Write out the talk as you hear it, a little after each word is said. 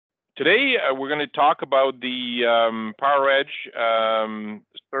Today, we're going to talk about the PowerEdge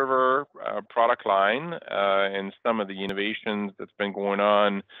server product line and some of the innovations that's been going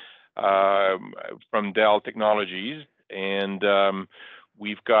on from Dell Technologies. And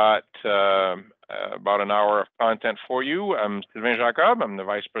we've got about an hour of content for you. I'm Sylvain Jacob. I'm the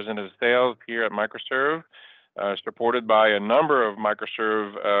Vice President of Sales here at Microserve. Supported by a number of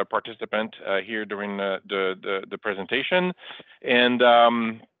Microserve participants here during the presentation. And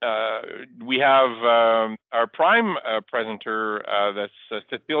we have our prime presenter, that's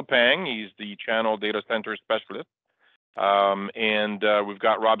Cecile Pang. He's the Channel Data Center Specialist. And we've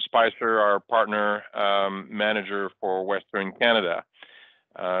got Rob Spicer, our partner manager for Western Canada.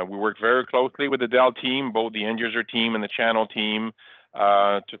 We work very closely with the Dell team, both the end user team and the channel team,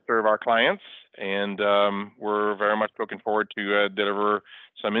 to serve our clients. And we're very much looking forward to deliver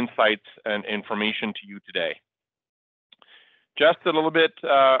some insights and information to you today. Just a little bit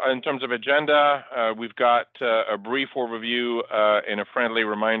in terms of agenda, we've got a brief overview and a friendly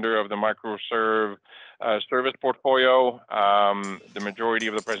reminder of the Microserve service portfolio. The majority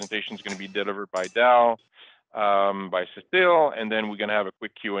of the presentation is going to be delivered by Dell, by Cecile, and then we're going to have a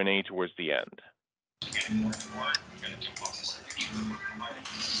quick Q&A towards the end.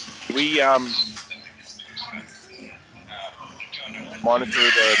 We monitor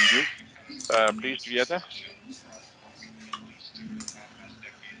the news, please, Julieta.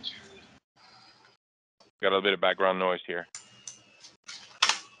 Got a little bit of background noise here.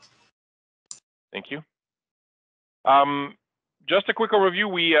 Thank you. Just a quick overview.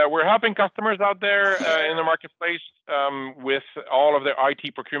 We're helping customers out there in the marketplace with all of their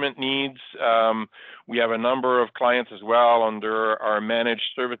IT procurement needs. We have a number of clients as well under our managed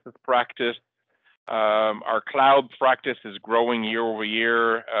services practice. Our cloud practice is growing year over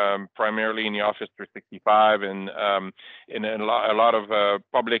year, primarily in the Office 365 and in a lot of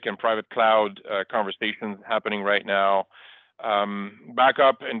public and private cloud conversations happening right now.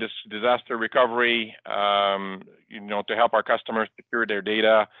 Backup and disaster recovery, to help our customers secure their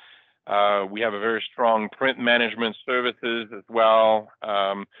data. We have a very strong print management services as well.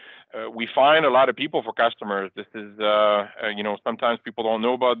 We find a lot of people for customers. This is, sometimes people don't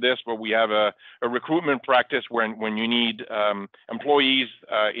know about this, but we have a recruitment practice when you need employees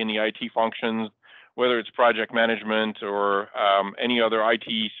in the IT functions, whether it's project management or any other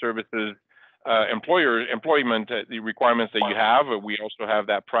IT services. Employment the requirements that you have. We also have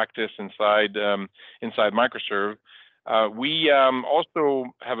that practice inside Microserve. We also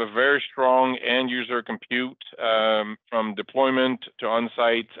have a very strong end user compute from deployment to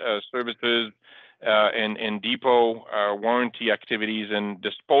on-site services and depot warranty activities and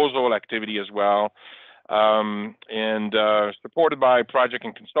disposal activity as well. And supported by project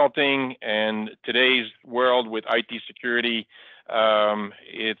and consulting. And today's world with IT security,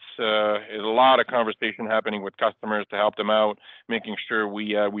 it's a lot of conversation happening with customers to help them out, making sure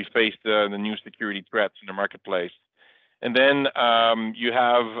we face the new security threats in the marketplace. And then you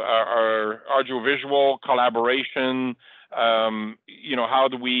have our audiovisual collaboration. How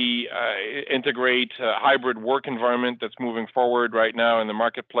do we integrate a hybrid work environment that's moving forward right now in the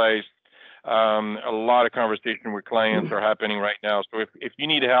marketplace? A lot of conversation with clients are happening right now. So if you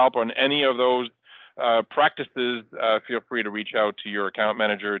need help on any of those practices, feel free to reach out to your account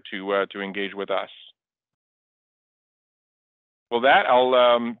manager to engage with us. Well, that I'll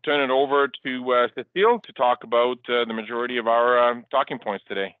turn it over to Cecile to talk about the majority of our talking points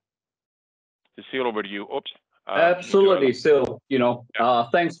today. Cecile, over to you. Oops. Absolutely. So,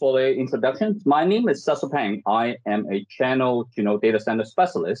 thanks for the introduction. My name is Cecile Pang. I am a channel, data center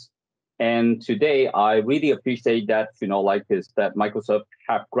specialist. And today, I really appreciate that, that Microserve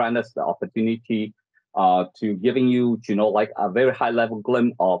have granted us the opportunity to giving you, a very high level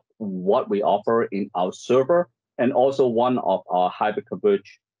glimpse of what we offer in our server and also one of our hybrid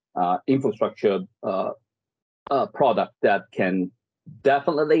converged infrastructure product that can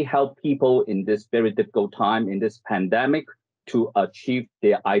definitely help people in this very difficult time in this pandemic to achieve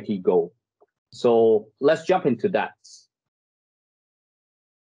their IT goal. So let's jump into that.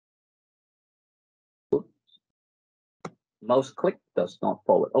 Mouse click does not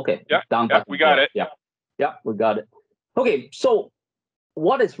forward. Okay. Yeah, we got it. Yeah, we got it. Okay, so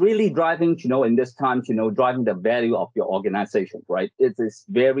what is really driving, in this time, driving the value of your organization, right? It is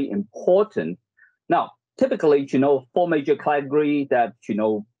very important. Now, typically, 4 major categories that,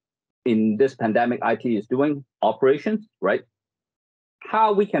 in this pandemic, IT is doing operations, right?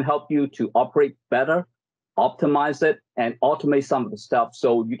 How we can help you to operate better, optimize it, and automate some of the stuff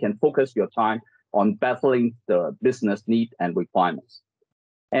so you can focus your time on battling the business need and requirements.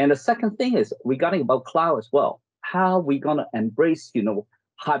 And the second thing is regarding about cloud as well. How we gonna embrace,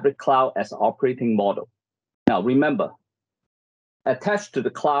 hybrid cloud as operating model. Now, remember, attached to the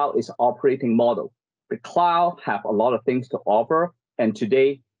cloud is operating model. The cloud have a lot of things to offer, and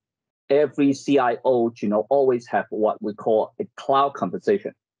today, every CIO, always have what we call a cloud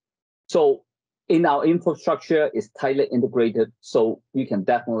conversation. So in our infrastructure is tightly integrated, so you can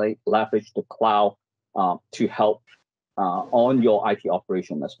definitely leverage the cloud to help on your IT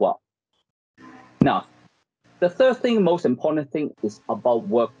operation as well. Now, the third thing, most important thing is about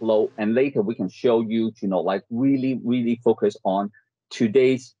workload, and later we can show you, like really focus on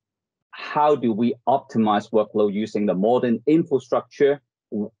today's how do we optimize workload using the modern infrastructure,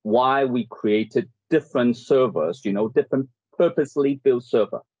 why we created different servers, different purposely built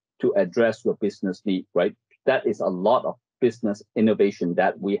server to address your business need, right? That is a lot of business innovation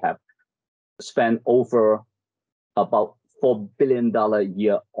that we have spent over about $4 billion a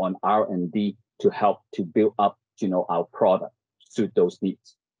year on R&D to help to build up, our product to suit those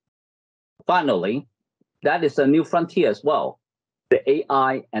needs. Finally, that is a new frontier as well, the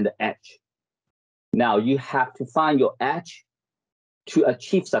AI and the edge. Now you have to find your edge to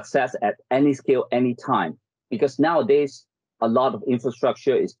achieve success at any scale, any time, because nowadays a lot of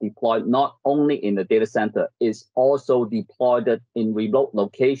infrastructure is deployed not only in the data center, it's also deployed in remote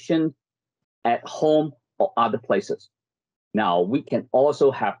location, at home, or other places. Now, we can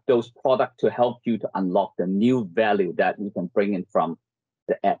also have those products to help you to unlock the new value that you can bring in from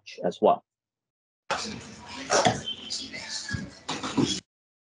the edge as well.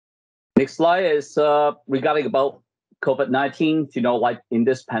 Next slide is regarding about COVID-19, like in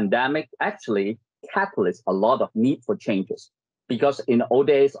this pandemic, actually catalysts a lot of need for changes. Because in the old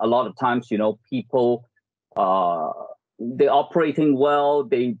days, a lot of times, people, they're operating well,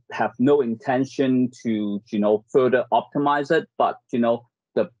 they have no intention to, further optimize it, but,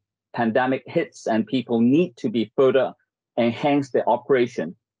 the pandemic hits and people need to be further enhance their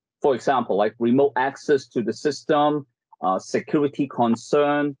operation. For example, like remote access to the system, security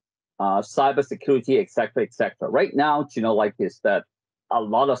concern, cybersecurity, et cetera. Right now, like is that a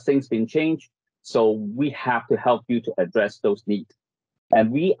lot of things been changed. So we have to help you to address those needs.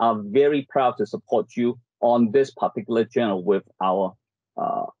 And we are very proud to support you on this particular channel with our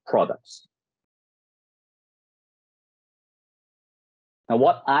products. Now,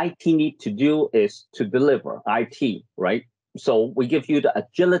 what IT need to do is to deliver IT, right? So we give you the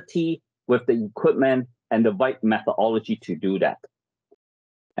agility with the equipment and the right methodology to do that.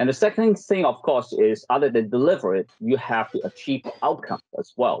 And the second thing, of course, is other than deliver it, you have to achieve outcomes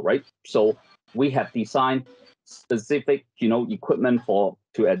as well, right? So we have designed specific, equipment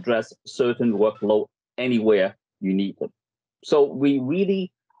to address certain workload anywhere you need it. So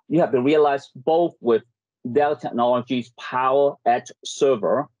you have to realize both with Dell Technologies PowerEdge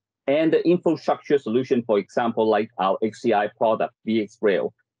server and the infrastructure solution, for example, like our HCI product,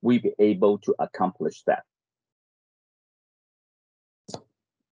 VxRail, we'll be able to accomplish that.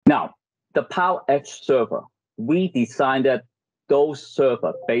 Now, the PowerEdge server, we designed those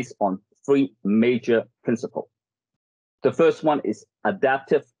servers based on three major principles. The first one is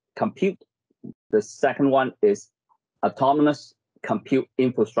adaptive compute. The second one is autonomous compute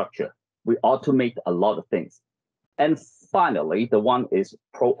infrastructure. We automate a lot of things. And finally, the one is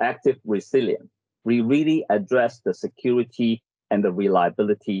proactive resilience. We really address the security and the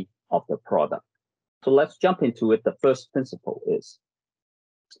reliability of the product. So let's jump into it. The first principle is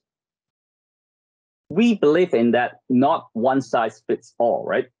we believe in that not one size fits all,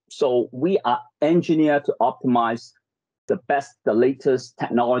 right? So we are engineered to optimize the best, the latest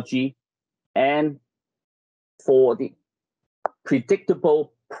technology, and for the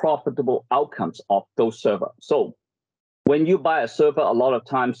predictable, profitable outcomes of those servers. So when you buy a server, a lot of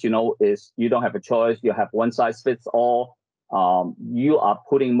times, is you don't have a choice. You have one size fits all. You are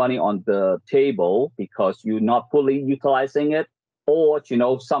putting money on the table because you're not fully utilizing it, or,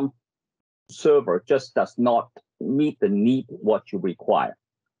 some server just does not meet the need what you require.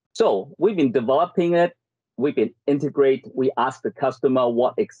 So we've been developing it. We've been integrate. We ask the customer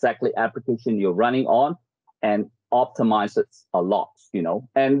what exactly application you're running on and optimize it a lot,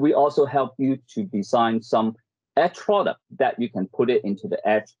 And we also help you to design some edge product that you can put it into the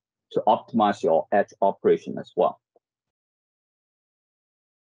edge to optimize your edge operation as well.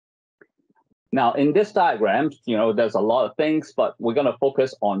 Now, in this diagram, there's a lot of things, but we're going to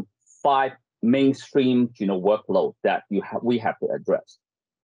focus on 5 mainstream, workload that we have to address.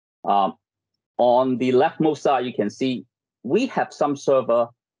 On the leftmost side, you can see we have some server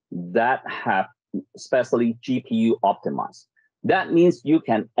that have especially GPU optimized. That means you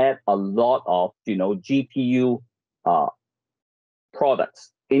can add a lot of, GPU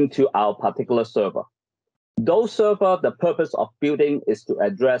products into our particular server. Those server, the purpose of building is to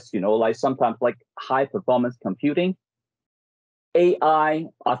address, like sometimes like high performance computing, AI,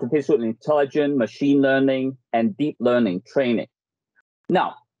 artificial intelligence, machine learning, and deep learning training.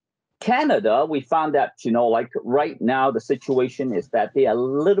 Now, Canada, we found that, like right now, the situation is that they are a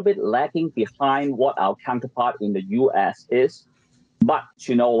little bit lagging behind what our counterpart in the US is. But,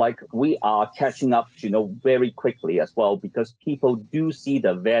 like we are catching up, very quickly as well, because people do see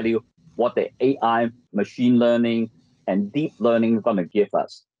the value, what the AI, machine learning, and deep learning is going to give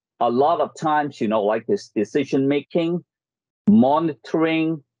us. A lot of times, like this decision making,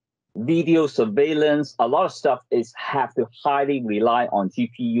 monitoring, video surveillance, a lot of stuff have to highly rely on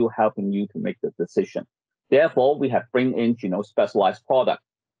GPU helping you to make the decision. Therefore, we have bring in, specialized product.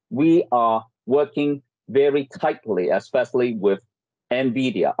 We are working very tightly, especially with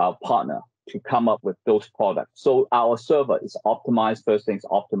NVIDIA, our partner, to come up with those products. So our server is optimized, first thing is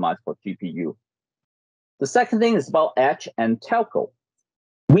optimized for GPU. The second thing is about edge and telco.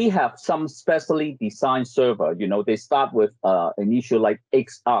 We have some specially designed server, they start with initial like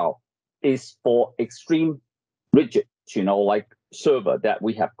XR, is for extreme rigid, like server that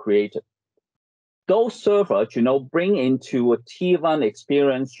we have created. Those servers, bring into a tier 1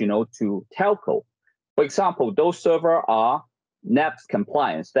 experience, to telco. For example, those servers are NAPS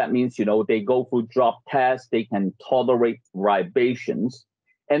compliance. That means, they go through drop tests, they can tolerate vibrations,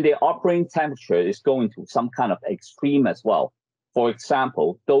 and their operating temperature is going to some kind of extreme as well. For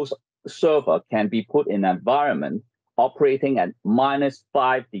example, those servers can be put in an environment operating at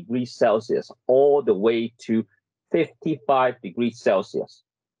 -5 degrees Celsius all the way to 55 degrees Celsius.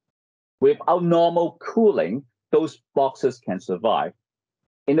 Without normal cooling, those boxes can survive.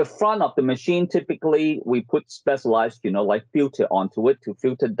 In the front of the machine, typically we put specialized, like filter onto it to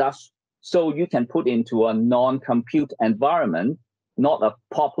filter dust. So you can put into a non-compute environment, not a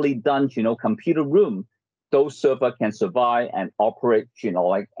properly done, computer room. Those servers can survive and operate,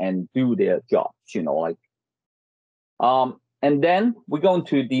 and do their job, and then we go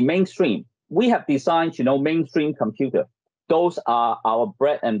into the mainstream. We have designed, mainstream computer. Those are our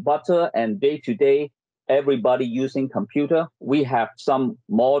bread and butter, and day to day, everybody using computer. We have some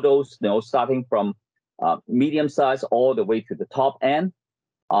models, starting from medium size all the way to the top end.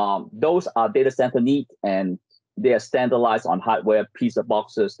 Those are data center need, and they are standardized on hardware piece of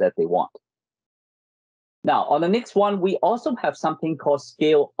boxes that they want. Now, on the next one, we also have something called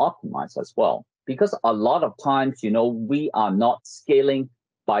scale optimized as well, because a lot of times, we are not scaling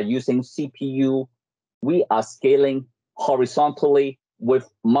by using CPU. We are scaling horizontally with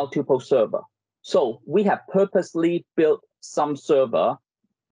multiple server. So we have purposely built some server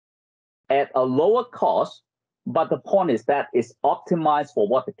at a lower cost, but the point is that it's optimized for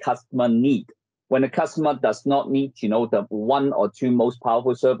what the customer need. When the customer does not need, the 1 or 2 most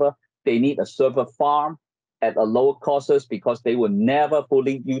powerful server, they need a server farm at a lower cost because they will never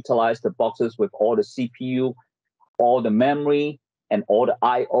fully utilize the boxes with all the CPU, all the memory, and all the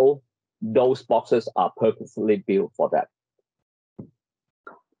I/O. Those boxes are purposely built for that.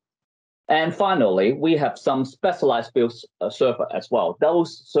 And finally, we have some specialized built server as well.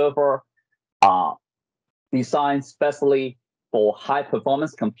 Those servers are designed specially for high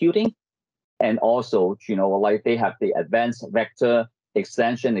performance computing, and also, like they have the advanced vector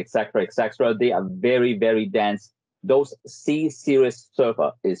extension, etc., etc. They are very, very dense. Those C series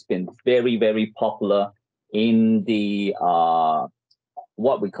server has been very, very popular in the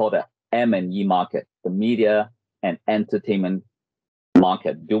what we call the M&E market, the media and entertainment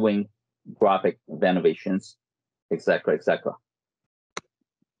market, doing graphic renovations, etc., etc.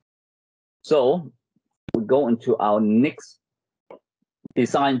 So we go into our next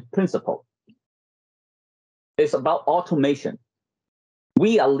design principle. It's about automation.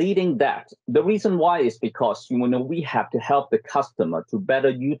 We are leading that. The reason why is because we have to help the customer to better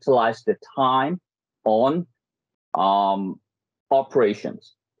utilize the time on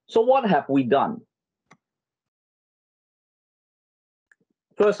operations. So what have we done?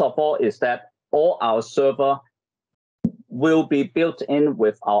 First of all, is that all our server will be built in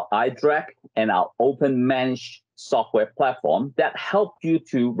with our iDRAC and our open managed software platform that help you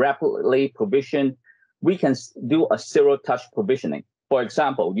to rapidly provision. We can do a zero-touch provisioning. For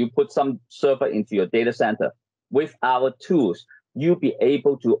example, you put some server into your data center. With our tools, you'll be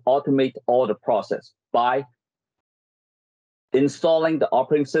able to automate all the process by installing the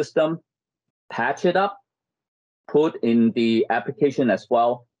operating system, patch it up, put in the application as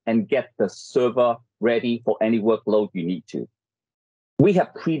well, and get the server ready for any workload you need to. We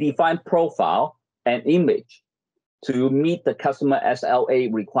have predefined profile and image to meet the customer SLA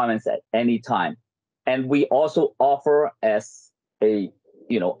requirements at any time. And we also offer as a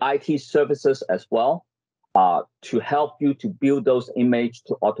IT services as well. to help you to build those images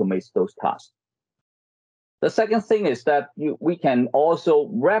to automate those tasks. The second thing is that we can also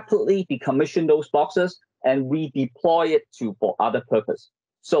rapidly decommission those boxes and redeploy it for other purpose.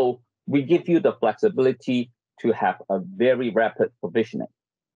 So we give you the flexibility to have a very rapid provisioning.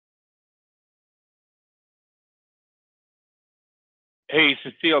 Hey,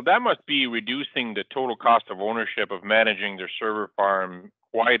 Cecile, that must be reducing the total cost of ownership of managing their server farm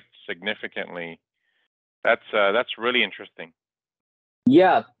quite significantly. That's really interesting.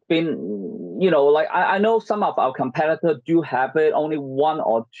 Yeah, like I know some of our competitors do have it. Only one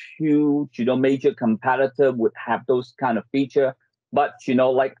or two, major competitor would have those kind of feature. But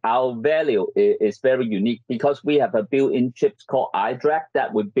like our value is very unique because we have a built-in chips called iDRAC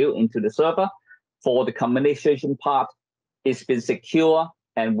that we built into the server. For the communication part, it's been secure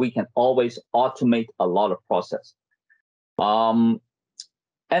and we can always automate a lot of process. And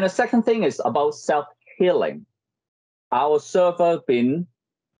the second thing is about self-healing. Our server been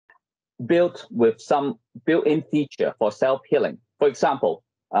built with some built-in feature for self-healing. For example,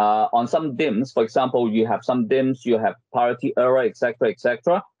 on some DIMMs, for example, you have some DIMMs, you have priority error, etc.,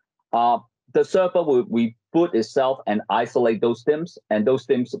 etc. The server will reboot itself and isolate those DIMMs, and those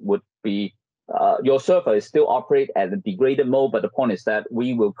DIMMs would be your server is still operate at a degraded mode, but the point is that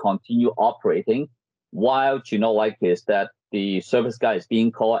we will continue operating while is that the service guy is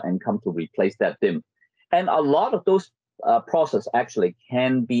being called and come to replace that DIMM. And a lot of those process actually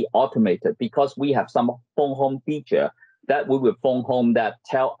can be automated because we have some phone home feature that we will phone home that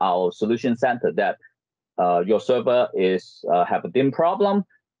tell our solution center that your server is have a DIMM problem,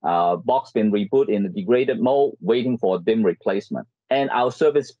 box been reboot in the degraded mode, waiting for a DIMM replacement. And our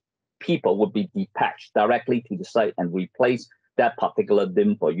service people would be dispatched directly to the site and replace that particular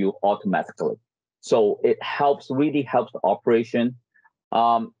DIMM for you automatically. So it really helps the operation.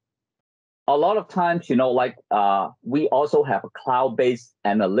 A lot of times, we also have a cloud-based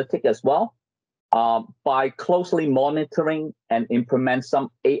analytic as well. By closely monitoring and implement some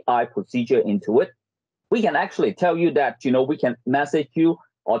AI procedure into it, we can actually tell you that, we can message you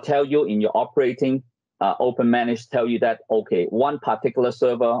or tell you in your operating open manage, tell you that, okay, one particular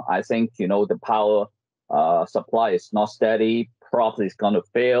server, I think, the power supply is not steady, probably is going to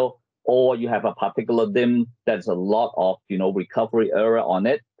fail, or you have a particular DIMM that's a lot of, recovery error on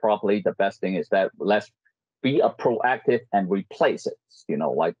it. Probably the best thing is that let's be a proactive and replace it,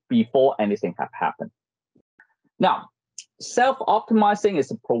 before anything have happened. Now, self-optimizing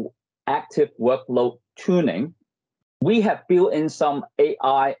is a proactive workload tuning. We have built in some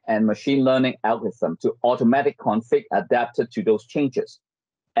AI and machine learning algorithm to automatic config adapted to those changes.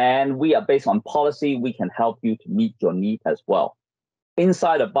 And we are based on policy. We can help you to meet your need as well.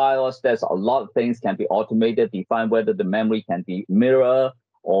 Inside the BIOS, there's a lot of things can be automated, define whether the memory can be mirror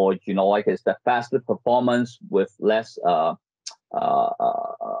or, it's the faster performance with less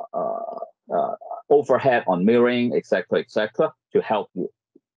overhead on mirroring, etc., to help you.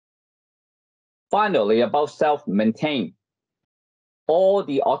 Finally, about self-maintain. All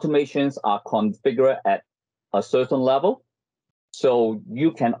the automations are configured at a certain level. So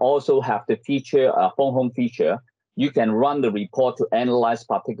you can also have the feature, a phone home feature. You can run the report to analyze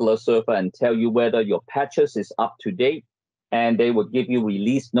particular server and tell you whether your patches is up to date. And they will give you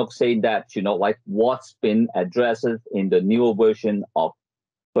release notes saying that, what's been addressed in the newer version of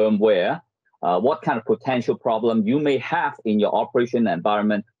firmware, what kind of potential problem you may have in your operation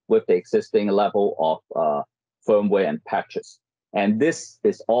environment with the existing level of firmware and patches. And this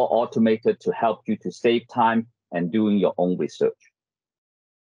is all automated to help you to save time and doing your own research.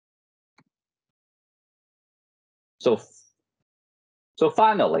 So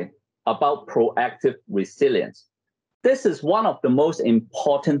finally, about proactive resilience. This is one of the most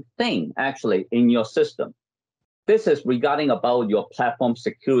important thing actually in your system. This is regarding about your platform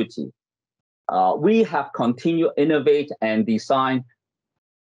security. We have continued innovate and design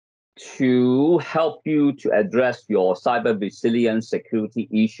to help you to address your cyber resilience security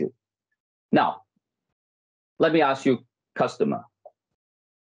issue. Now, let me ask you, customer,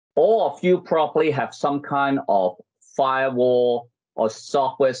 all of you probably have some kind of firewall or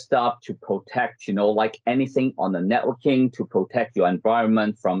software stuff to protect, anything on the networking to protect your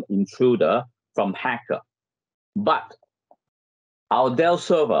environment from intruder, from hacker. But our Dell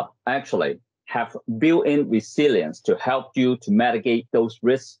server actually have built-in resilience to help you to mitigate those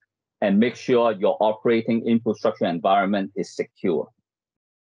risks and make sure your operating infrastructure environment is secure.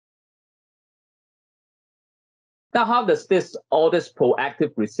 Now, how does all this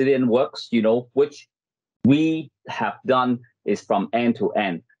proactive resilience works, which we have done is from end to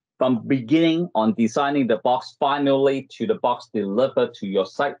end. From beginning on designing the box, finally to the box delivered to your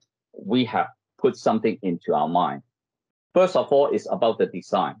site, we have put something into our mind. First of all, it's about the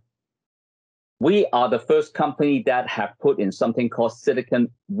design. We are the first company that have put in something called silicon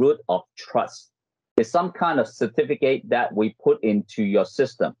root of trust. It's some kind of certificate that we put into your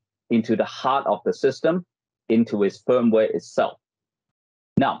system, into the heart of the system, into its firmware itself.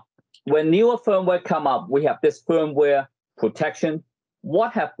 Now, when newer firmware come up, we have this firmware protection.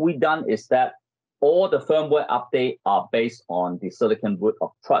 What have we done is that all the firmware updates are based on the silicon root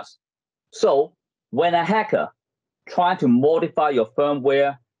of trust. So when a hacker tries to modify your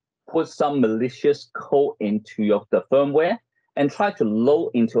firmware, put some malicious code into the firmware, and try to load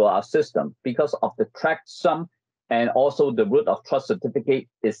into our system, because of the checksum and also the root of trust certificate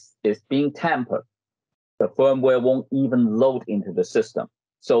is being tampered, the firmware won't even load into the system.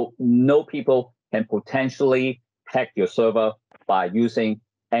 So no people can potentially hack your server by using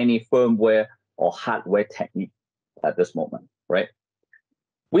any firmware or hardware technique at this moment, right?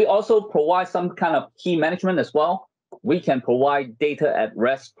 We also provide some kind of key management as well. We can provide data at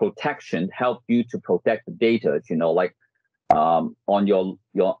rest protection, help you to protect the data, like on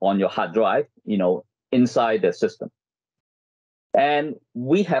your hard drive, inside the system. And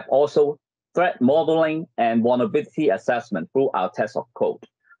we have also threat modeling and vulnerability assessment through our test of code.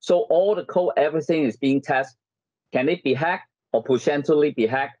 So all the code, everything is being tested. Can it be hacked or potentially be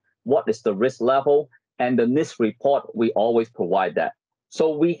hacked? What is the risk level? And the NIST report, we always provide that.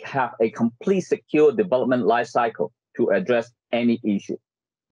 So we have a complete secure development lifecycle to address any issue.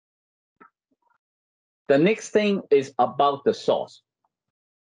 The next thing is about the source,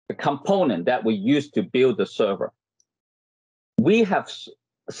 the component that we use to build the server. We have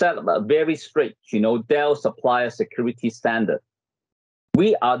set up a very strict, Dell supplier security standard.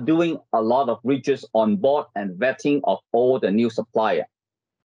 We are doing a lot of research on board and vetting of all the new supplier.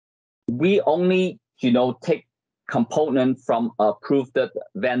 We only, take component from approved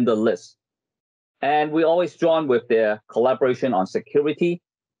vendor list. And we always join with their collaboration on security.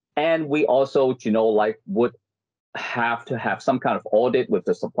 And we also, would have to have some kind of audit with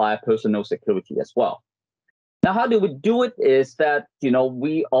the supplier personal security as well. Now, how do we do it is that,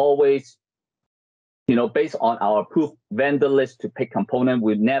 we always, based on our approved vendor list to pick component,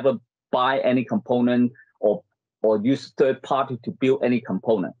 we never buy any component or use third party to build any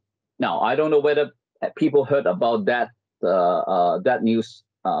component. Now, I don't know whether people heard about that news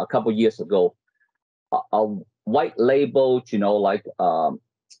a couple years ago. A white label,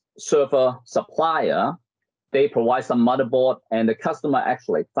 server supplier, they provide some motherboard, and the customer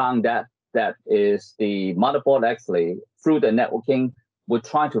actually found that is the motherboard actually through the networking would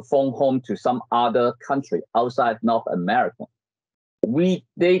try to phone home to some other country outside North America.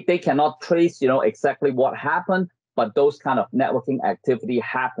 They cannot trace exactly what happened, but those kind of networking activity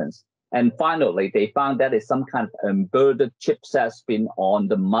happens. And finally, they found that is some kind of embedded chipset spin on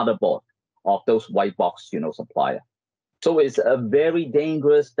the motherboard of those white box supplier. So it's a very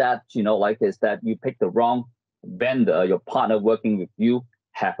dangerous that is that you pick the wrong vendor, your partner working with you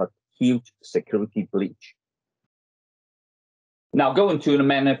have a huge security breach. Now go into the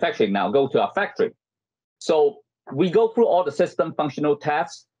manufacturing. Now go to our factory. So we go through all the system functional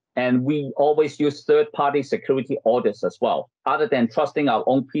tests, and we always use third-party security audits as well. Other than trusting our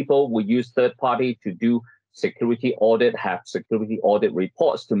own people, we use third-party to do security audit, have security audit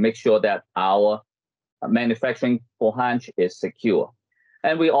reports to make sure that our manufacturing behind is secure.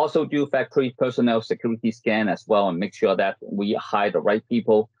 And we also do factory personnel security scan as well and make sure that we hire the right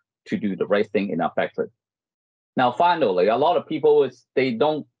people to do the right thing in our factory. Now, finally, a lot of people, they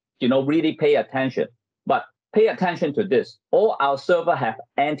don't really pay attention, but pay attention to this. All our server have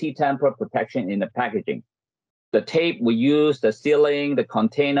anti-tamper protection in the packaging. The tape we use, the sealing, the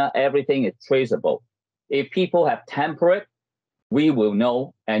container, everything is traceable. If people have tampered, we will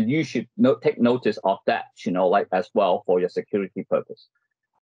know, and you should take notice of that, as well for your security purpose.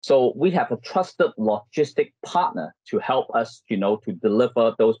 So we have a trusted logistic partner to help us, to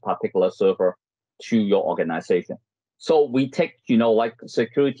deliver those particular server to your organization. So we take,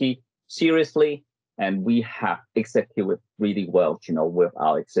 security seriously, and we have executed really well, with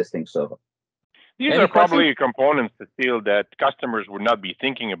our existing server. These are probably components to steal that customers would not be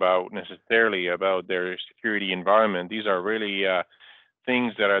thinking about necessarily about their security environment. These are really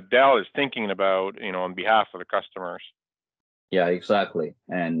things that Dell is thinking about, on behalf of the customers. Yeah, exactly.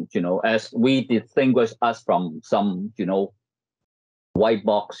 And, as we distinguish us from some, white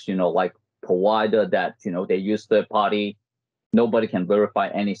box, provider that, they use third party, nobody can verify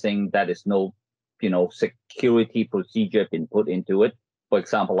anything. That is no, security procedure been put into it. For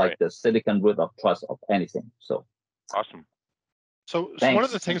example, like the silicon root of trust of anything. So awesome. So one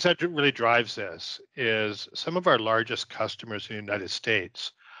of the things that really drives this is some of our largest customers in the United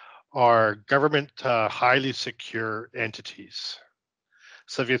States are government highly secure entities.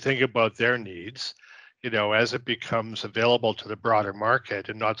 So if you think about their needs, as it becomes available to the broader market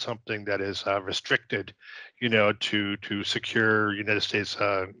and not something that is restricted, to secure United States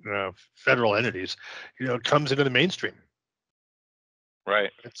federal entities, it comes into the mainstream.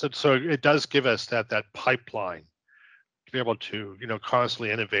 Right. So it does give us that pipeline to be able to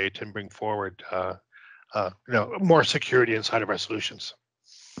constantly innovate and bring forward more security inside of our solutions.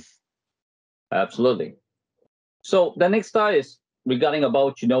 Absolutely. So the next slide is regarding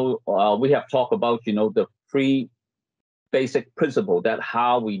about we have talked about the three basic principle that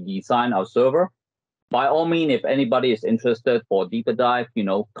how we design our server. By all means, if anybody is interested for deeper dive,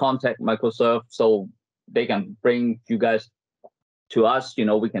 contact Microserve so they can bring you guys to us.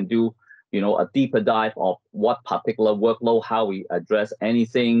 We can do a deeper dive of what particular workload, how we address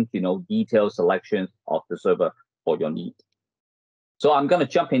anything, detailed selections of the server for your need. So I'm going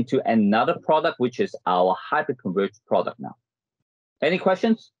to jump into another product, which is our hyperconverged product now. Any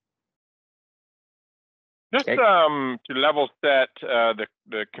questions? Just Okay. To level set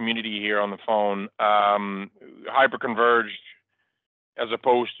the community here on the phone, hyperconverged as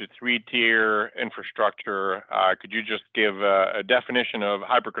opposed to three-tier infrastructure, could you just give a definition of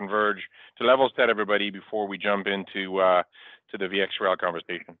hyperconverged to level set everybody before we jump into to the VxRail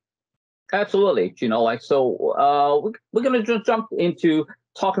conversation? Absolutely. We're going to just jump into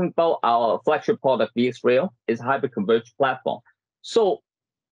talking about our flagship product, VxRail, is hyperconverged platform. So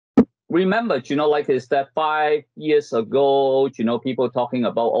remember, is that 5 years ago, people talking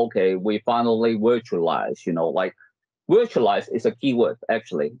about, okay, we finally virtualize, virtualize is a keyword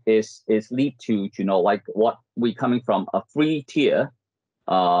actually, is lead to, what we coming from a free tier,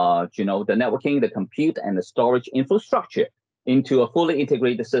 the networking, the compute, and the storage infrastructure into a fully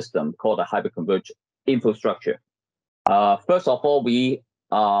integrated system called a hyperconverged infrastructure. First of all, we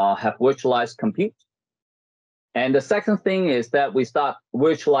have virtualized compute. And the second thing is that we start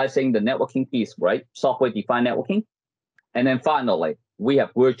virtualizing the networking piece, right? Software-defined networking. And then finally, we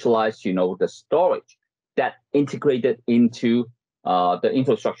have virtualized, the storage that integrated into the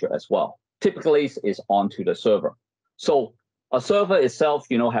infrastructure as well. Typically, is onto the server. So a server itself,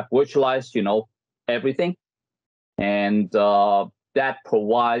 have virtualized, everything. And that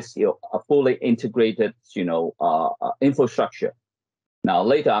provides, a fully integrated, infrastructure. Now,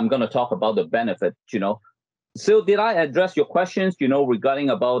 later, I'm going to talk about the benefit, So did I address your questions, regarding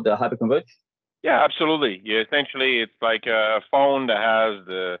about the hyperconverged? Yeah, absolutely. Yeah, essentially, it's like a phone that has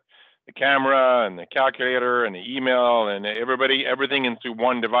the camera and the calculator and the email and everything into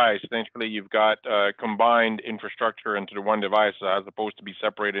one device. Essentially, you've got combined infrastructure into the one device as opposed to be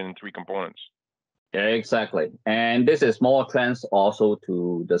separated in three components. Yeah, exactly. And this is more trends also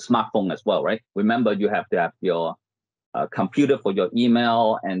to the smartphone as well, right? Remember, you have to have your computer for your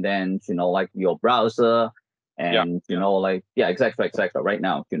email, and then, your browser. And, exactly. Right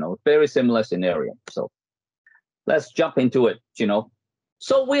now, very similar scenario. So let's jump into it,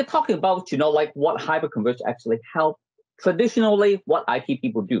 So we're talking about, what hyperconverged actually help. Traditionally, what IT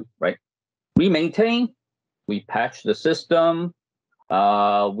people do, right? We maintain, we patch the system,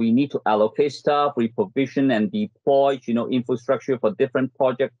 we need to allocate stuff, we provision and deploy, infrastructure for different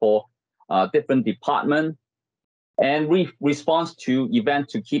projects for different departments. And we respond to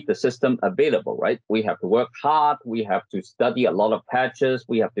events to keep the system available, right? We have to work hard. We have to study a lot of patches.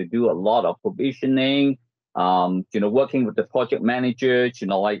 We have to do a lot of provisioning, working with the project manager,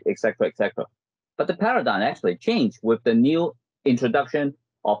 et cetera. But the paradigm actually changed with the new introduction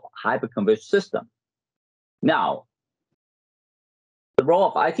of hyperconverged system. Now, the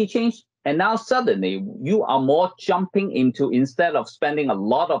role of IT changed, and now suddenly you are more jumping into, instead of spending a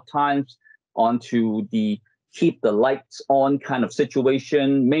lot of time onto the keep the lights on kind of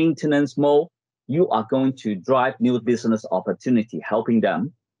situation, maintenance mode, you are going to drive new business opportunity, helping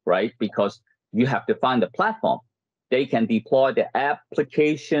them, right? Because you have to find a platform. They can deploy their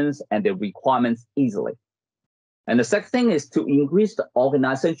applications and their requirements easily. And the second thing is to increase the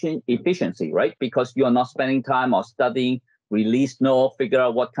organization efficiency, right? Because you are not spending time or studying release note, figure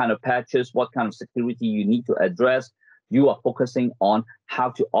out what kind of patches, what kind of security you need to address. You are focusing on how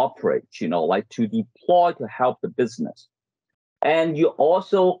to operate, to deploy to help the business. And you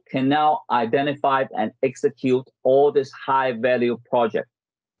also can now identify and execute all this high value project.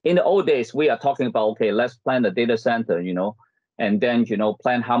 In the old days, we are talking about, okay, let's plan the data center, and then,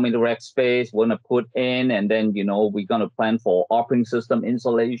 plan how many rack space we're going to put in. And then, we're going to plan for operating system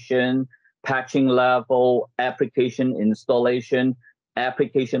installation, patching level, application installation,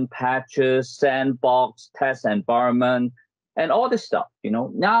 application patches, sandbox, test environment, and all this stuff,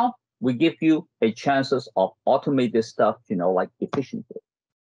 Now we give you a chances of automate this stuff, efficiently.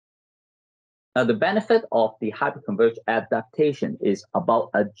 Now, the benefit of the hyperconverged adaptation is about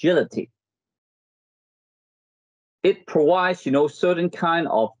agility. It provides, certain kind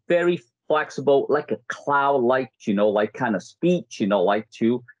of very flexible, like a cloud-like, like kind of speed, like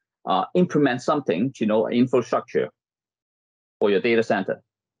to implement something, infrastructure for your data center.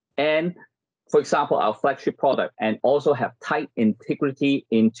 And for example, our flagship product, and also have tight integrity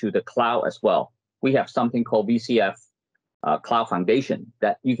into the cloud as well. We have something called VCF Cloud Foundation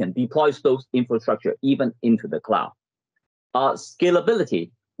that you can deploy those infrastructure even into the cloud.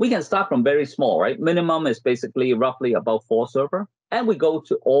 Scalability, we can start from very small, right? Minimum is basically roughly about 4 server, and we go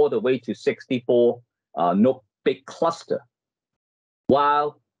to all the way to 64 node big cluster.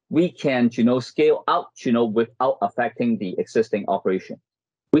 While we can, scale out, without affecting the existing operation.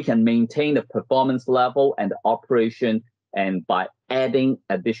 We can maintain the performance level and the operation, and by adding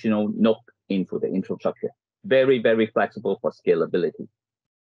additional node into the infrastructure. Very, very flexible for scalability.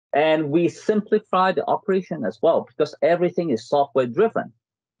 And we simplify the operation as well, because everything is software driven.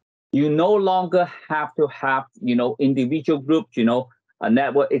 You no longer have to have, individual groups, a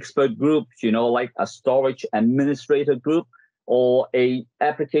network expert group, like a storage administrator group, or a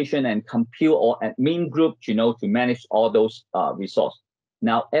application and compute or admin group, to manage all those resources.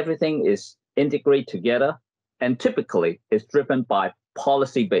 Now, everything is integrated together, and typically is driven by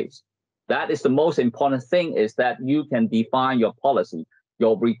policy base. That is the most important thing, is that you can define your policy,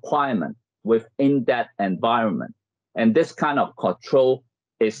 your requirement within that environment. And this kind of control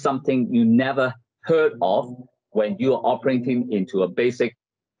is something you never heard of when you are operating into a basic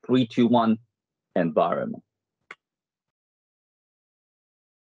 3-2-1 environment.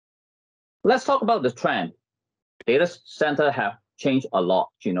 Let's talk about the trend. Data center have changed a lot,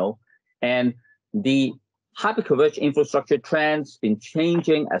 and the hyperconverged infrastructure trends been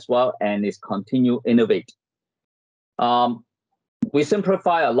changing as well, and is continue innovate. We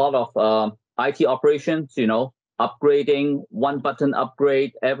simplify a lot of IT operations, upgrading, one button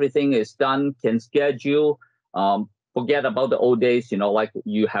upgrade, everything is done, can schedule. Forget about the old days, like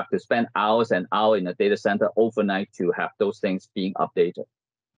you have to spend hours and hours in a data center overnight to have those things being updated.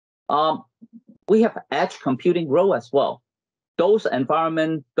 We have edge computing grow as well. Those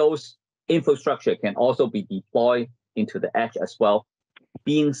environment, those infrastructure can also be deployed into the edge as well,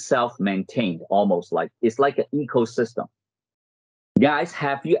 being self-maintained, almost like it's like an ecosystem. Guys,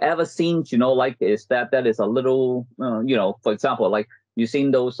 have you ever seen, like is that is a little, for example, like you've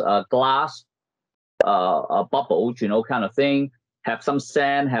seen those glass bubbles, kind of thing, have some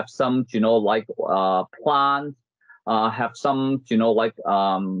sand, have some, like plant, have some, like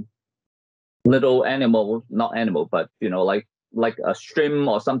little animal, not animal, but like a shrimp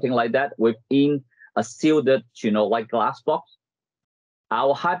or something like that within a sealed, like glass box.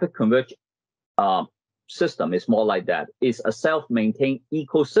 Our hyperconverged system is more like that. It's a self-maintained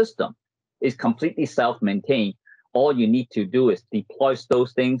ecosystem. It's completely self-maintained. All you need to do is deploy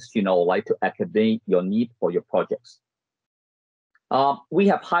those things, like to accommodate your need for your projects. We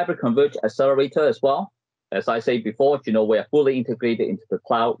have hyperconverged accelerator as well. As I said before, we are fully integrated into the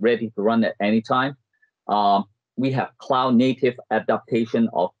cloud, ready to run at any time. We have cloud native adaptation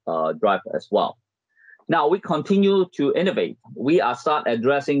of drive as well. Now we continue to innovate. We are start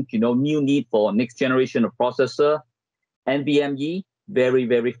addressing, new need for next generation of processor, NVMe, very,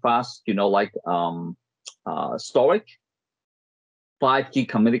 very fast, like storage, 5G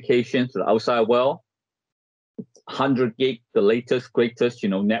communication to the outside world, 100 gig, the latest, greatest,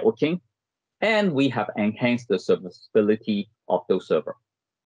 networking. And we have enhanced the serviceability of those servers.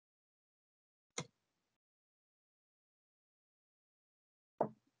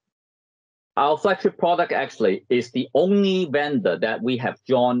 Our flagship product actually is the only vendor that we have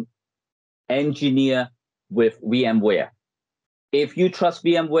joined engineer with VMware. If you trust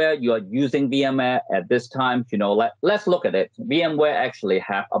VMware, you are using VMware at this time, let's look at it. VMware actually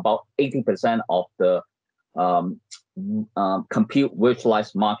have about 80% of the compute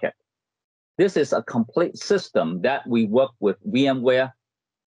virtualized market. This is a complete system that we work with VMware,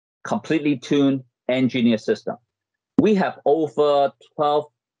 completely tuned engineer system. We have over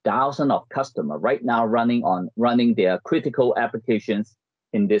 12,000 of customers right now running their critical applications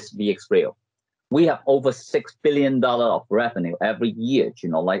in this VxRail. We have over $6 billion of revenue every year,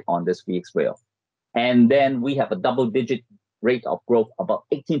 like on this VxRail. And then we have a double-digit rate of growth, about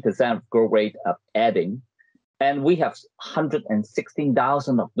 18% growth rate of adding. And we have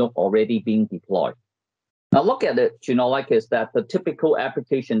 116,000 of nodes already being deployed. Now look at it, like is that the typical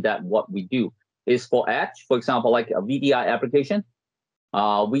application that what we do is for edge, for example, like a VDI application.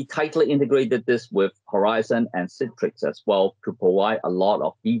 We tightly integrated this with Horizon and Citrix as well to provide a lot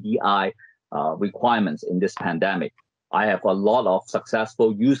of VDI requirements in this pandemic. I have a lot of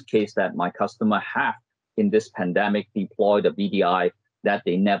successful use case that my customer have in this pandemic deploy the VDI that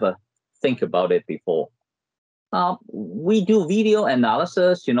they never think about it before. We do video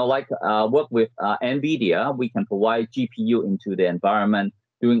analysis, work with NVIDIA. We can provide GPU into the environment,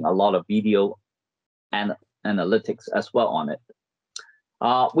 doing a lot of video and analytics as well on it.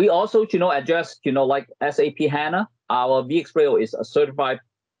 We also, address, SAP HANA. Our VxRail is a certified,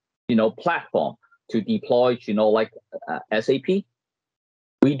 platform to deploy, SAP.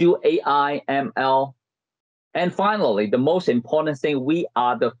 We do AI, ML. And finally, the most important thing, we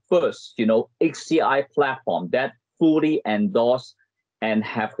are the first, HCI platform that fully endorse and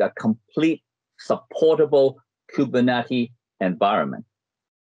have a complete supportable Kubernetes environment.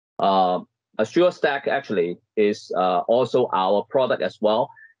 Azure Stack actually is also our product as well,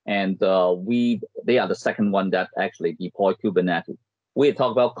 and they are the second one that actually deploy Kubernetes. We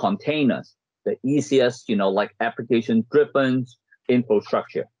talk about containers, the easiest, application-driven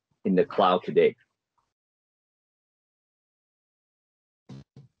infrastructure in the cloud today.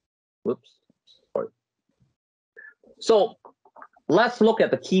 Whoops, sorry. So let's look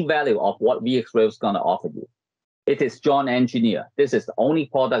at the key value of what VxRail is going to offer you. It is John Engineer. This is the only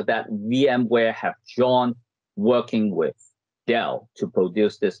product that VMware have John working with Dell to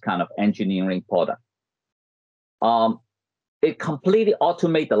produce this kind of engineering product. It completely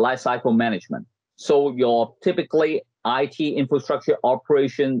automates the lifecycle management. So your typically IT infrastructure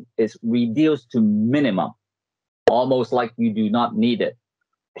operation is reduced to minimum, almost like you do not need it.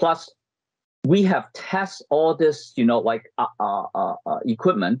 Plus, we have tested all this,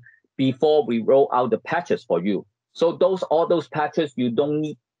 equipment before we roll out the patches for you. So all those patches, you don't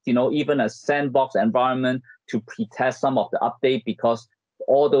need, even a sandbox environment to pre-test some of the update, because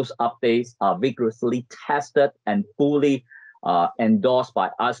all those updates are vigorously tested and fully endorsed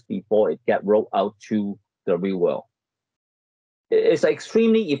by us before it get rolled out to the real world. It's an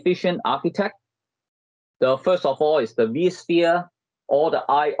extremely efficient architect. The first of all is the vSphere. All the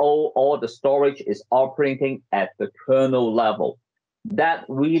I/O, all the storage is operating at the kernel level. That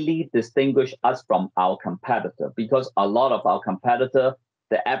really distinguishes us from our competitor, because a lot of our competitor,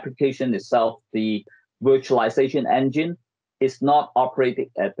 the application itself, the virtualization engine, is not operating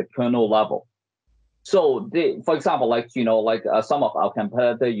at the kernel level. So, for example, some of our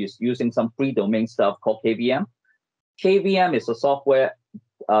competitors is using some free domain stuff called KVM. KVM is a software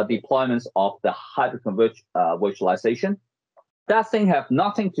deployments of the hyperconverged virtualization. That thing have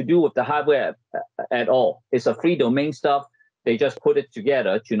nothing to do with the hardware at all. It's a free domain stuff. They just put it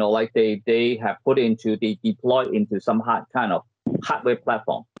together, they have put into, they deploy into some kind of hardware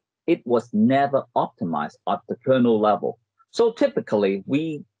platform. It was never optimized at the kernel level. So typically,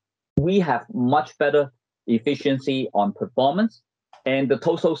 we have much better efficiency on performance, and the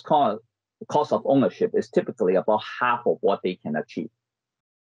total cost of ownership is typically about half of what they can achieve.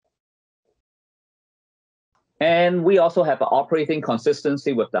 And we also have an operating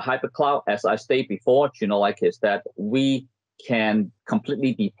consistency with the hypercloud. As I stated before, is that we can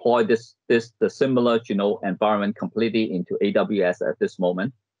completely deploy the similar, environment completely into AWS at this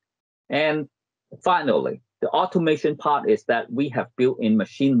moment. And finally, the automation part is that we have built in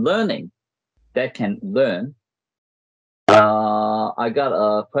machine learning that can learn. I got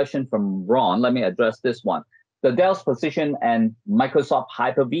a question from Ron. Let me address this one. The Dell's position and Microsoft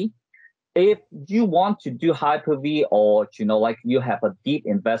Hyper-V. If you want to do Hyper-V, or you have a deep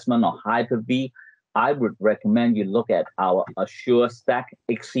investment on Hyper-V, I would recommend you look at our Azure Stack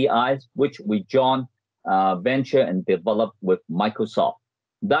HCI, which we joined venture and developed with Microsoft.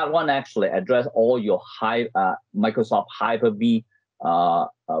 That one actually address all your Microsoft Hyper-V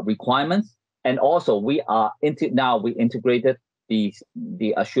requirements, and also we integrated the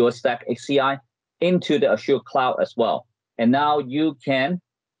Azure Stack HCI into the Azure cloud as well, and now you can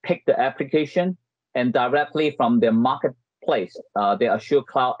pick the application and directly from the marketplace, the Azure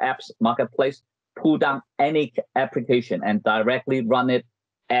Cloud Apps Marketplace, pull down any application and directly run it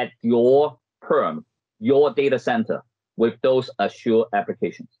at your data center with those Azure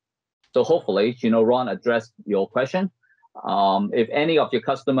applications. So hopefully, Ron addressed your question. If any of your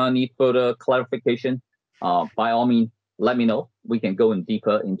customer need further clarification, by all means, let me know. We can go in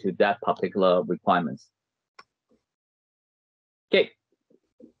deeper into that particular requirements. Okay.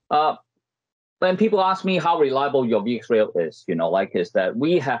 When people ask me how reliable your VxRail is, is that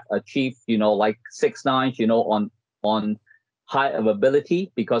we have achieved, 6 nines, on high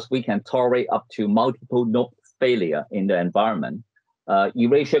availability, because we can tolerate up to multiple node failure in the environment.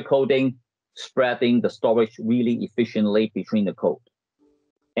 Erasure coding, spreading the storage really efficiently between the code.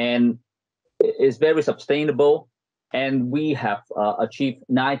 And it's very sustainable. And we have achieved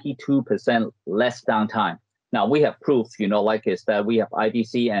 92% less downtime Now we have proof, like is that we have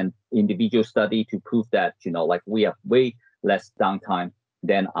IDC and individual study to prove that, like we have way less downtime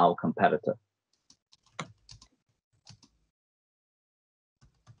than our competitor.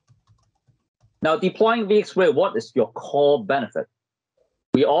 Now, deploying VxRail, what is your core benefit?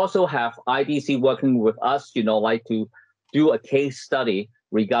 We also have IDC working with us, like to do a case study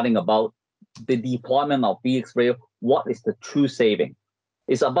regarding about the deployment of VxRail. What is the true saving?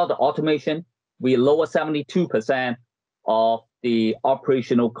 It's about the automation. We lower 72% of the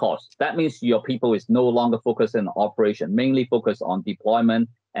operational cost. That means your people is no longer focused on operation, mainly focused on deployment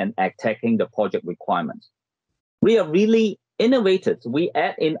and attacking the project requirements. We are really innovative. We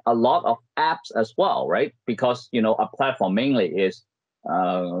add in a lot of apps as well, right? Because a platform mainly is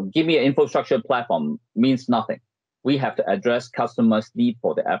give me an infrastructure platform means nothing. We have to address customers' need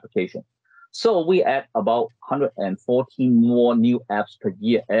for the application. So we add about 114 more new apps per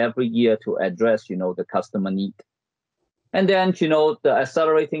year, every year to address, the customer need. And then, the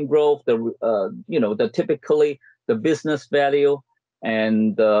accelerating growth, the typically the business value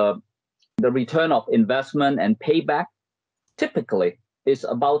and the return of investment and payback typically is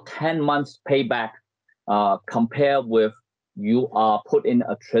about 10 months payback compared with you are put in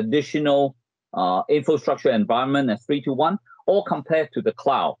a traditional infrastructure environment at 3-to-1 or compared to the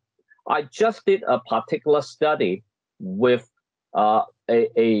cloud. I just did a particular study with a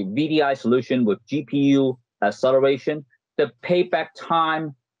VDI solution with GPU acceleration. The payback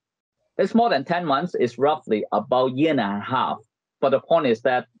time is more than 10 months. It's roughly about a year and a half. But the point is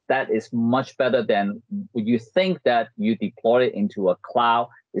that that is much better than you think that you deploy it into a cloud.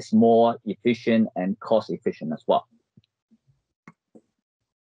 It's more efficient and cost efficient as well.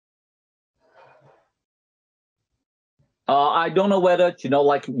 I don't know whether,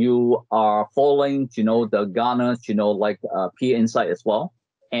 like you are following, the Gartner, peer insight as well.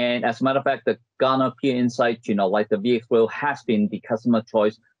 And as a matter of fact, the Gartner peer insight, like the VxRail has been the customer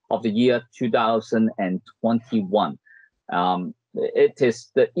choice of the year 2021. It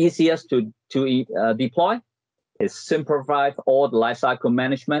is the easiest to deploy. It simplifies all the lifecycle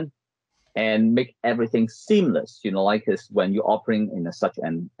management and make everything seamless, like this when you're operating in such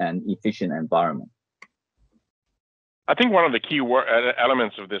an efficient environment. I think one of the key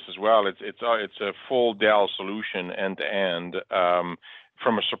elements of this as well, it's a full Dell solution end to end.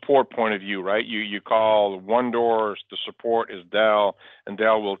 From a support point of view, right? You call one door, the support is Dell, and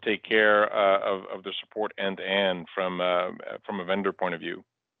Dell will take care of the support end to end from a vendor point of view.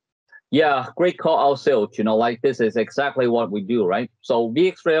 Yeah, great call out, Sil. Like this is exactly what we do, right? So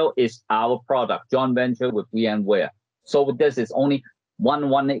VxRail is our product, joint venture with VMware. So this is only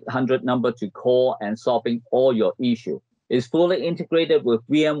 1-800 number to call and solving all your issue. It's fully integrated with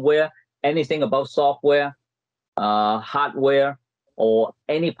VMware. Anything about software, hardware, or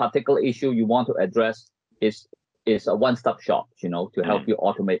any particular issue you want to address is a one-stop shop, to help you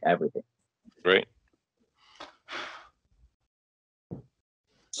automate everything. Great.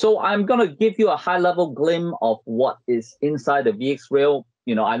 So I'm going to give you a high-level glimpse of what is inside the VxRail.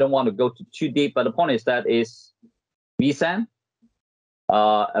 I don't want to go too deep, but the point is that is vSAN,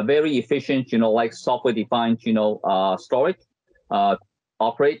 a very efficient, like software-defined, storage,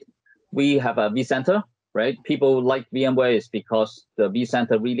 operate. We have a vCenter, right? People like VMware is because the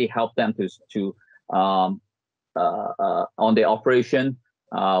vCenter really helped them to on the operation.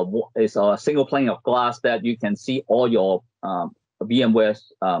 It's a single pane of glass that you can see all your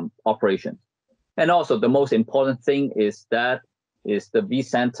VMware's operations. And also the most important thing is that the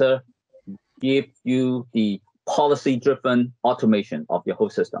vCenter give you the policy-driven automation of your whole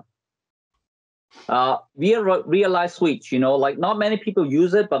system. VxRail Suite, like not many people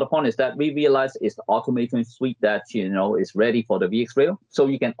use it, but the point is that we realize it's the automation suite that, is ready for the VxRail. So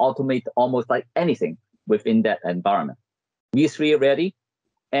you can automate almost like anything within that environment. V3 ready.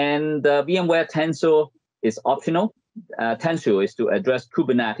 And the VMware Tensor is optional. Tensor is to address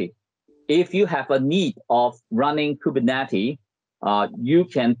Kubernetes. If you have a need of running Kubernetes, you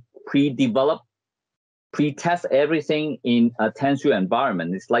can pre-test everything in a Tensor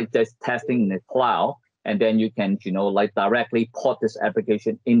environment. It's like just testing in the cloud, and then you can, like directly port this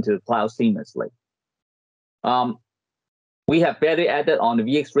application into the cloud seamlessly. We have value added on the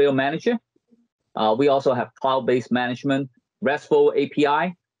VxRail Manager. We also have cloud-based management, RESTful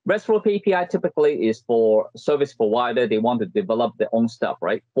API. RESTful API typically is for service provider. They want to develop their own stuff,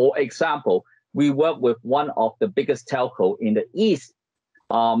 right? For example, we work with one of the biggest telco in the East.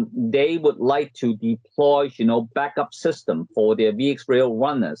 They would like to deploy, backup system for their VxRail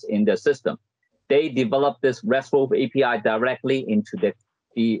runners in their system. They develop this RESTful API directly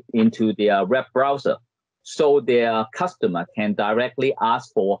into their web browser, so their customer can directly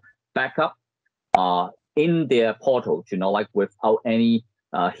ask for backup in their portal, like without any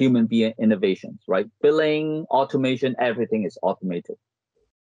human being innovations, right? Billing, automation, everything is automated.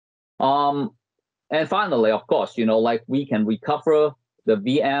 And finally, of course, like we can recover the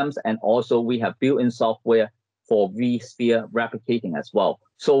VMs, and also we have built-in software for vSphere replicating as well.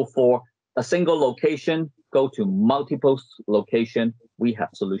 So for a single location, go to multiple location, we have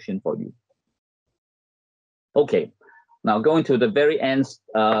solution for you. Okay, now going to the very end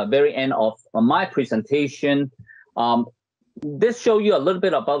of my presentation. This show you a little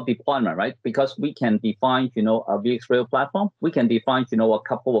bit about deployment, right? Because we can define, a VxRail platform. We can define, a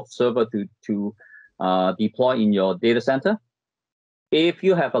couple of servers to deploy in your data center. If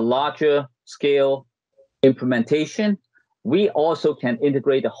you have a larger scale implementation, we also can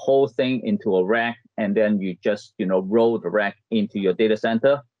integrate the whole thing into a rack, and then you just, roll the rack into your data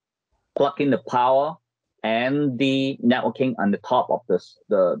center, plug in the power and the networking on the top of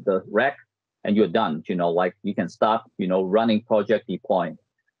the rack, and you're done. Like you can start, running project deploying.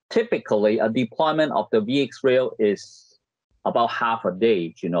 Typically, a deployment of the VxRail is about half a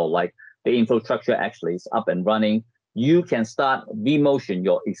day. Like the infrastructure actually is up and running. You can start vMotion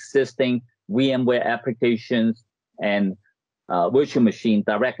your existing VMware applications and virtual machine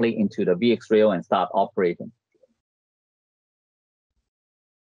directly into the VxRail and start operating.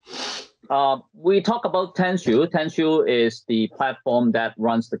 We talk about Tenshu. Tenshu is the platform that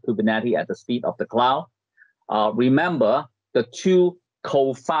runs the Kubernetes at the speed of the cloud. Remember, the two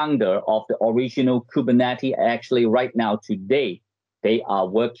co-founder of the original Kubernetes actually right now today, they are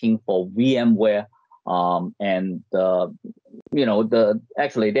working for VMware.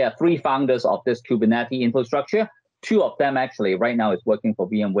 Actually there are three founders of this Kubernetes infrastructure. Two of them actually right now is working for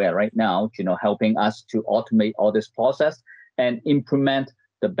VMware right now, helping us to automate all this process and implement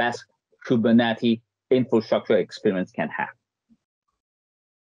the best Kubernetes infrastructure experience can have.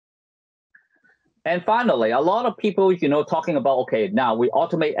 And finally, a lot of people, talking about, okay, now we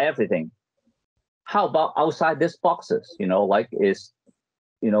automate everything. How about outside these boxes? Do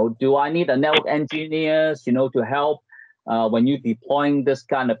I need a network engineers, to help when you're deploying this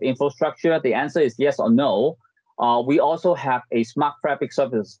kind of infrastructure? The answer is yes or no. We also have a smart fabric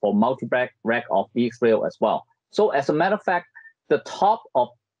service for multi-rack of VxRail as well. So as a matter of fact, the top of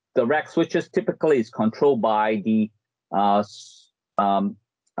the rack switches typically is controlled by the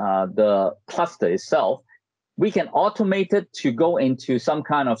cluster itself. We can automate it to go into some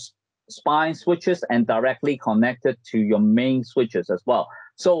kind of spine switches and directly connect it to your main switches as well.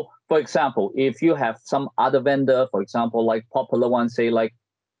 So, for example, if you have some other vendor, for example, like popular ones, say like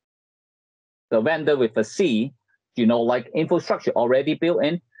the vendor with a C, like infrastructure already built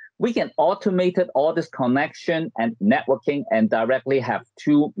in, we can automate it, all this connection and networking, and directly have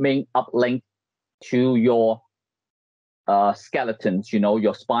two main uplink to your skeletons,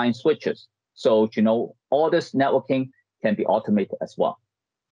 your spine switches. So, all this networking can be automated as well.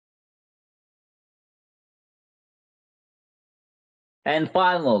 And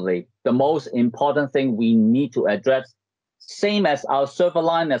finally, the most important thing we need to address, same as our server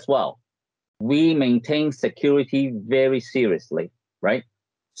line as well, we maintain security very seriously, right?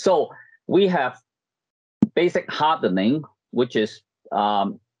 So we have basic hardening, which is we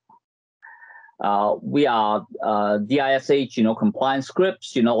are DISH, compliance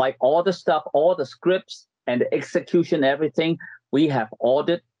scripts, like all the stuff, all the scripts and the execution, everything we have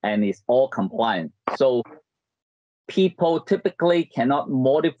audit and it's all compliant. So people typically cannot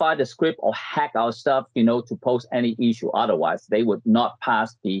modify the script or hack our stuff, to pose any issue. Otherwise, they would not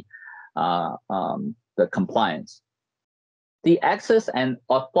pass the compliance. The access and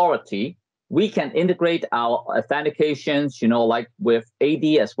authority, we can integrate our authentications, like with AD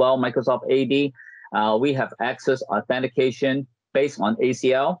as well, Microsoft AD. We have access authentication based on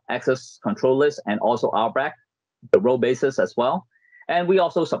ACL, access control list, and also RBAC, the role basis as well. And we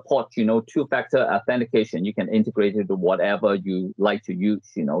also support, two-factor authentication. You can integrate it to whatever you like to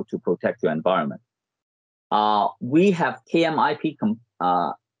use, to protect your environment. We have KMIP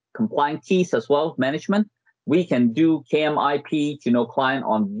compliant keys as well, management. We can do KMIP, client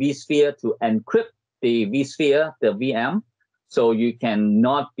on vSphere to encrypt the vSphere, the VM, so you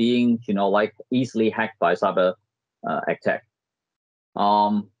cannot being, like easily hacked by cyber attack.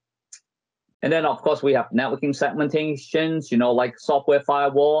 And then, of course, we have networking segmentations, like software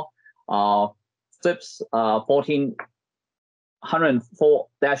firewall, FIPS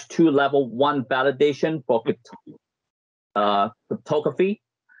 14104-2 level 1 validation for cryptography.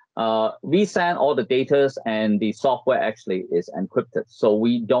 We send all the data and the software actually is encrypted. So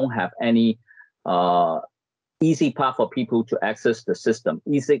we don't have any easy path for people to access the system,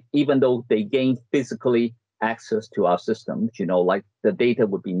 even though they gain physically access to our system, like the data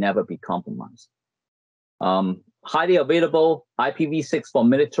would never be compromised. Highly available, IPv6 for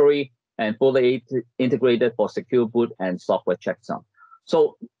military, and fully integrated for secure boot and software checksum.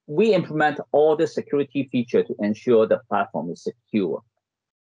 So we implement all the security features to ensure the platform is secure.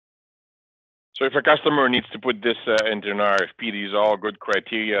 So if a customer needs to put this into an RFP, these are all good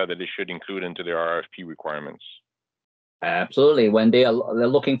criteria that they should include into their RFP requirements. Absolutely, when they're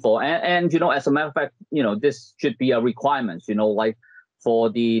looking for, and as a matter of fact, this should be a requirement, like for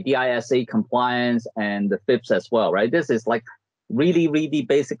the DISA compliance and the FIPS as well, right? This is like really, really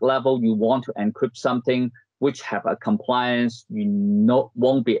basic level. You want to encrypt something which have a compliance,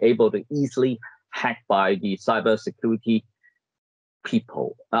 won't be able to easily hack by the cybersecurity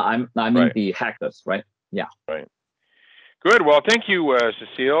people. I mean right. The hackers, right? Yeah. Right. Good. Well, thank you,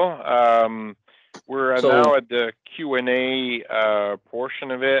 Cecile. We're now at the Q&A portion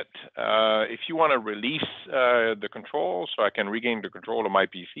of it. If you want to release the control so I can regain the control of my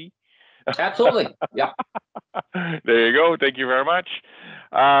PC. Absolutely. Yeah. There you go. Thank you very much.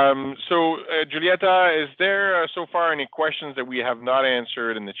 So, Julieta, is there so far any questions that we have not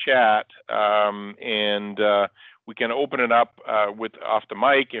answered in the chat? And we can open it up off the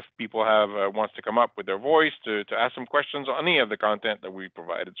mic if people wants to come up with their voice to ask some questions on any of the content that we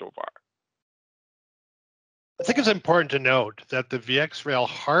provided so far. I think it's important to note that the VxRail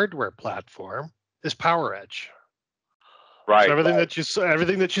hardware platform is PowerEdge. Right. So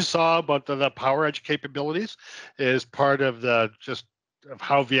everything that you saw about the PowerEdge capabilities is part of of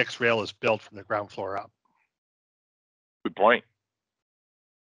how VxRail is built from the ground floor up. Good point.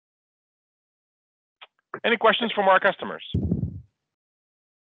 Any questions from our customers?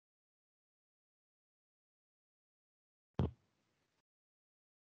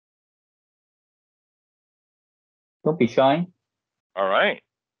 Don't be shy. All right.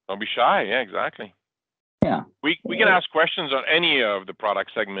 Don't be shy. Yeah, exactly. Yeah. We can ask questions on any of the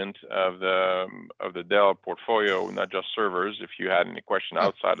product segment of the Dell portfolio, not just servers. If you had any question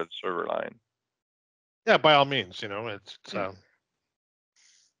outside of the server line. Yeah, by all means.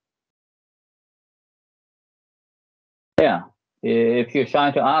 Yeah. If you're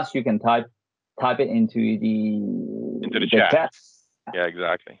shy to ask, you can type it into the chat. Yeah,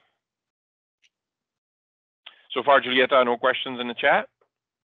 exactly. So far, Julieta, no questions in the chat?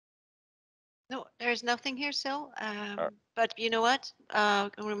 No, there's nothing here still. But you know what?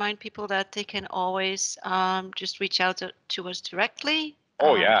 I'll remind people that they can always just reach out to us directly.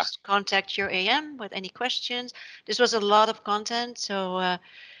 Oh, yeah. Just contact your AM with any questions. This was a lot of content. So,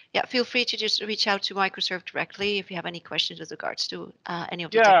 yeah, feel free to just reach out to Microserve directly if you have any questions with regards to any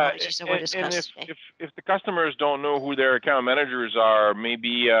of the technologies that were discussed today. If the customers don't know who their account managers are,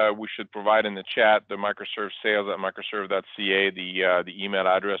 maybe we should provide in the chat the Microserve sales at microserve.ca, the email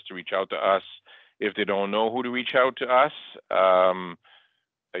address to reach out to us if they don't know who to reach out to us.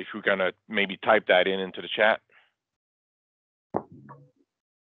 If you kind of maybe type that into the chat.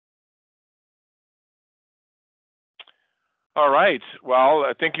 All right.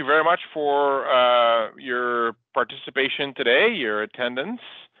 Well, thank you very much for your participation today, your attendance.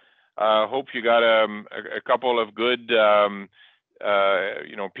 Hope you got a couple of good,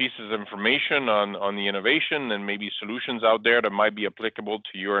 pieces of information on the innovation and maybe solutions out there that might be applicable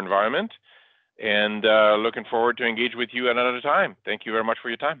to your environment. And looking forward to engage with you at another time. Thank you very much for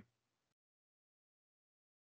your time.